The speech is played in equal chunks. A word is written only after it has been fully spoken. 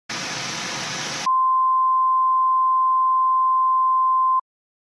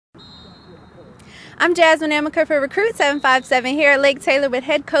I'm Jasmine Amaker for Recruit 757 here at Lake Taylor with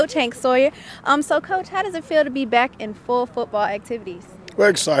head coach Hank Sawyer. So coach, how does it feel to be back in full football activities? We're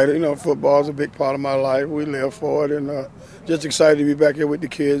excited. You know, football is a big part of my life. We live for it, and just excited to be back here with the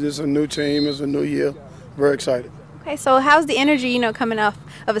kids. It's a new team. It's a new year. Very excited. Okay, so how's the energy, coming off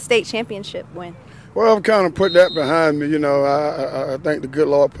of a state championship win? Well, I've kind of put that behind me. I think the good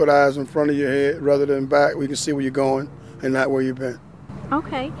Lord put eyes in front of your head rather than back. We can see where you're going and not where you've been.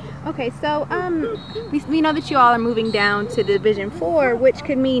 Okay. So we know that you all are moving down to Division 4, which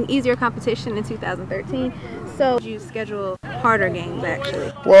could mean easier competition in 2013. So you schedule harder games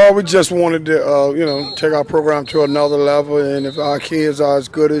actually? Well, we just wanted to, take our program to another level, and if our kids are as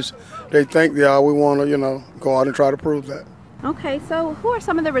good as they think they are, we want to, go out and try to prove that. Okay. So who are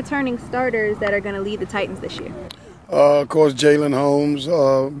some of the returning starters that are going to lead the Titans this year? Of course, Jalen Holmes,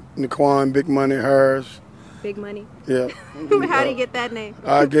 Naquan Big Money Harris. Big Money? Yeah. How do you get that name?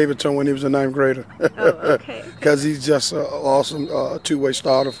 I gave it to him when he was a ninth grader. Oh, okay. Because he's just an awesome two-way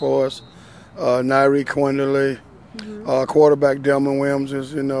starter for us. Nairi Quinterly, quarterback Delman Williams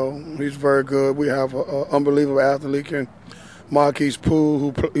is, he's very good. We have an unbelievable athlete, and Marquise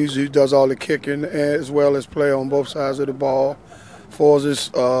Poole, who usually does all the kicking as well as play on both sides of the ball. For us,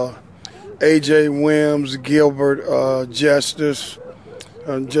 A.J. Williams, Gilbert, Justice.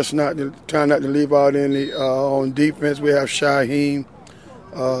 Trying not to leave out any. On defense, we have Shaheem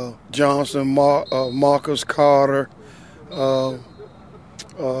Johnson, Marcus Carter,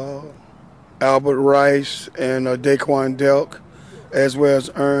 Albert Rice, and Daquan Delk, as well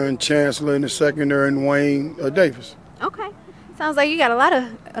as Aaron Chancellor in the secondary, and Wayne Davis. Okay. Sounds like you got a lot of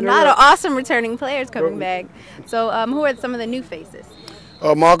awesome returning players coming back. So who are some of the new faces?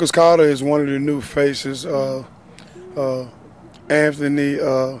 Marcus Carter is one of the new faces. Anthony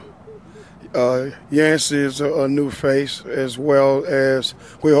Yancey is a new face, as well as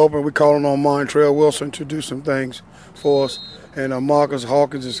we're calling on Montrell Wilson to do some things for us. And Marcus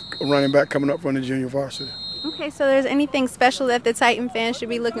Hawkins is running back coming up from the junior varsity. Okay, so there's anything special that the Titan fans should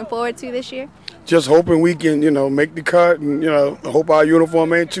be looking forward to this year? Just hoping we can, make the cut, and, hope our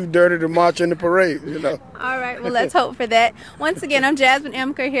uniform ain't too dirty to march in the parade, All right, well, let's hope for that. Once again, I'm Jasmine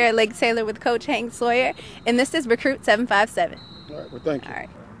Amaker here at Lake Taylor with Coach Hank Sawyer, and this is Recruit 757. All right, well, thank you. All right.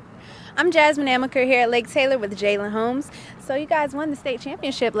 I'm Jasmine Amaker here at Lake Taylor with Jalen Holmes. So you guys won the state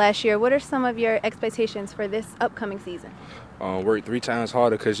championship last year. What are some of your expectations for this upcoming season? Work 3 times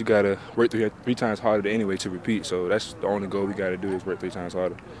harder, because you got to work three times harder anyway to repeat. So that's the only goal we got to do, is work 3 times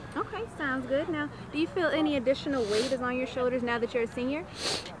harder. Okay, sounds good. Now, do you feel any additional weight is on your shoulders now that you're a senior?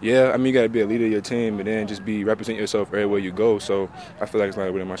 Yeah, you got to be a leader of your team, and then just represent yourself everywhere you go. So I feel like it's not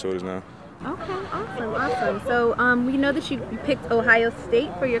a weight on my shoulders now. Okay, awesome. So we know that you picked Ohio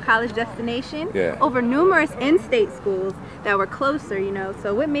State for your college destination over numerous in-state schools that were closer,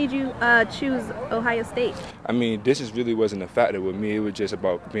 So what made you choose Ohio State? This really wasn't a factor with me. It was just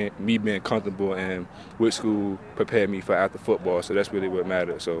about me being comfortable and which school prepared me for after football. So that's really what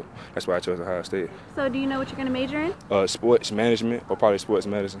mattered. So that's why I chose Ohio State. So do you know what you're going to major in? Sports management, or probably sports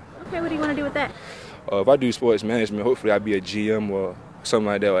medicine. Okay, what do you want to do with that? If I do sports management, hopefully I'll be a GM or something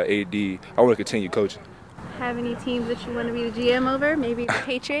like that, or AD. I want to continue coaching. Have any teams that you want to be the GM over? Maybe the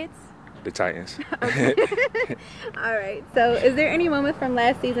Patriots? The Titans. All right. So is there any moment from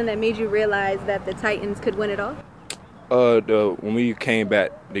last season that made you realize that the Titans could win it all? When we came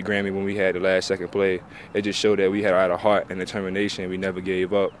back to Grammy, when we had the last second play, it just showed that we had a heart and determination. We never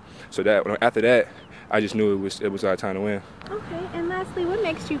gave up. So after that, I just knew it was our time to win. Okay, and lastly, what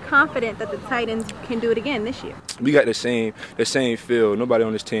makes you confident that the Titans can do it again this year? We got the same feel. Nobody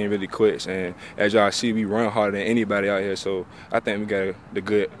on this team really quits, and as y'all see, we run harder than anybody out here. So I think we got the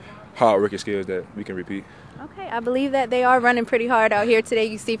good hard working skills that we can repeat. Okay, I believe that they are running pretty hard out here today.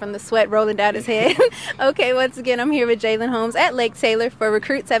 You see from the sweat rolling down his head. Okay, once again, I'm here with Jalen Holmes at Lake Taylor for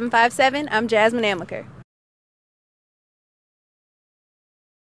Recruit 757. I'm Jasmine Amaker.